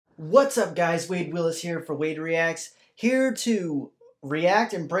What's up, guys? Wade Willis here for Wade Reacts, here to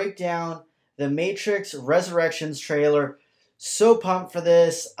react and break down the Matrix Resurrections trailer. So pumped for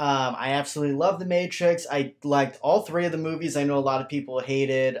this. I absolutely love The Matrix. I liked all three of the movies. I know a lot of people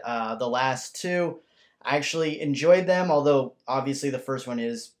hated the last two. I actually enjoyed them, although obviously the first one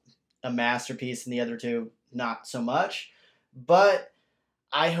is a masterpiece and the other two not so much. But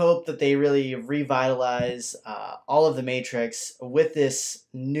I hope that they really revitalize all of the Matrix uh, with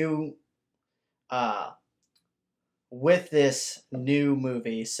this new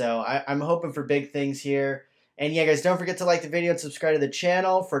movie. So I'm hoping for big things here. And yeah, guys, don't forget to like the video and subscribe to the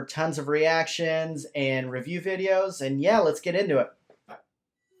channel for tons of reactions and review videos. And yeah, let's get into it.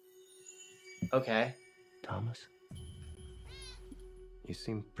 Okay. Thomas? You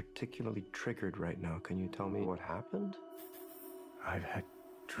seem particularly triggered right now. Can you tell me what happened? I've had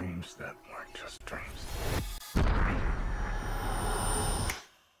dreams that weren't just dreams.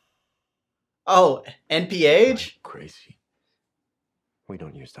 Oh, NPH? Crazy. We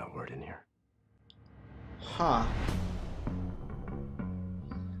don't use that word in here. Huh.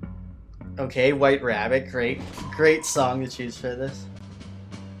 Okay, White Rabbit. Great song to choose for this.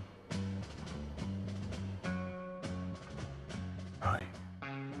 Hi.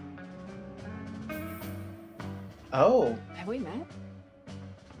 Oh. Have we met?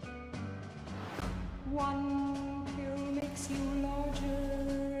 One pill makes you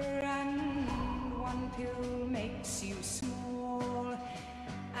larger, and one pill makes you small.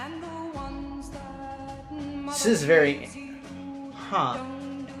 And the ones that This is very... Huh.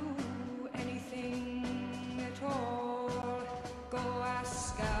 don't do anything at all. Go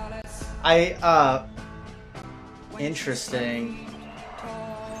ask Alice. Interesting.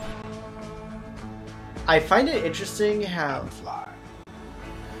 I find it interesting how... Fly.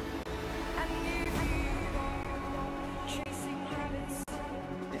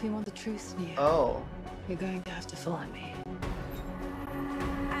 If you want the truth, Neo, Oh. you're going to have to follow me.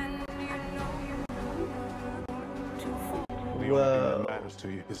 The only thing Whoa. that matters to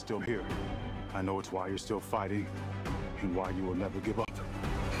you is still here. I know it's why you're still fighting and why you will never give up.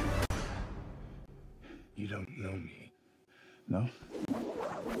 You don't know me, no?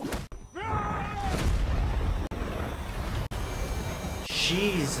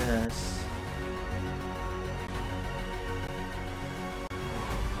 Jesus.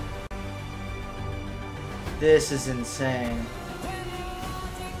 This is insane.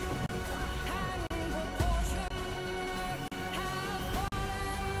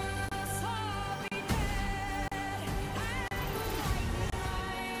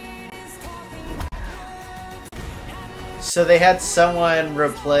 So they had someone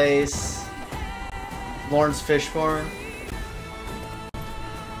replace Lawrence Fishburne.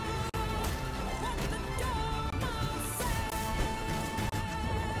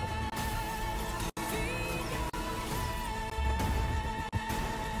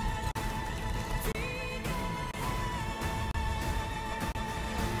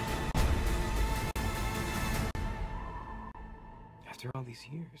 After all these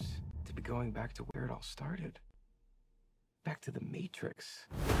years, to be going back to where it all started. Back to the Matrix.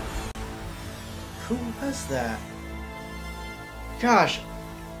 Who was that? Gosh,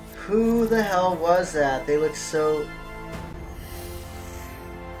 who the hell was that? They look so...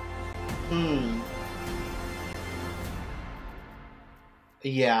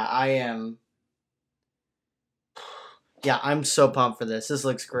 Yeah, I am... Yeah, I'm so pumped for this. This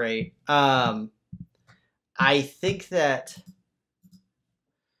looks great. I think that...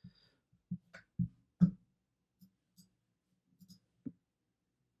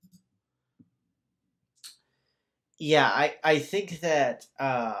 Yeah, I think that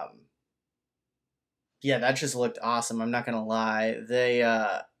yeah, that just looked awesome. I'm not gonna lie.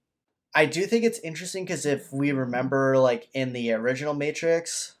 I do think it's interesting because if we remember, like in the original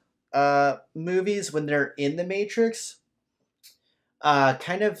Matrix movies, when they're in the Matrix,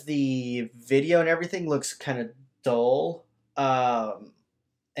 kind of the video and everything looks kind of dull, and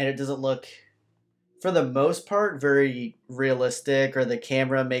it doesn't look, for the most part, very realistic, or the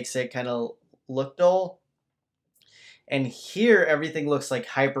camera makes it kind of look dull. And here, everything looks like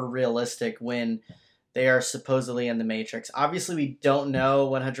hyper realistic when they are supposedly in the Matrix. Obviously, we don't know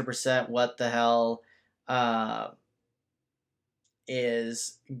 100% what the hell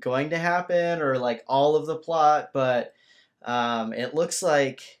is going to happen, or like all of the plot, but it looks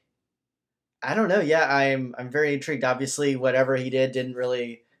like, I don't know. Yeah, I'm very intrigued. Obviously, whatever he did didn't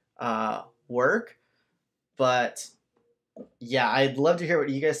really work, but yeah, I'd love to hear what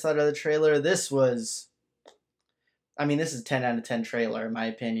you guys thought of the trailer. This was... I mean, this is a 10 out of 10 trailer, in my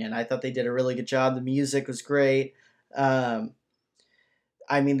opinion. I thought they did a really good job. The music was great.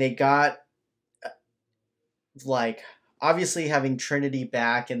 I mean, they got like obviously having Trinity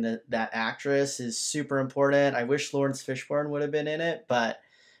back and that actress is super important. I wish Lawrence Fishburne would have been in it, but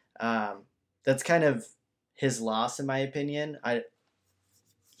that's kind of his loss in my opinion.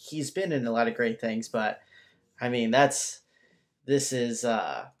 He's been in a lot of great things, but I mean this is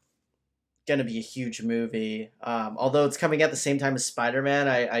gonna be a huge movie. Although it's coming at the same time as Spider-Man,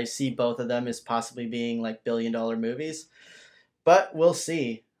 I see both of them as possibly being like billion-dollar movies, but we'll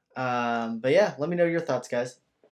see. But yeah, let me know your thoughts, guys.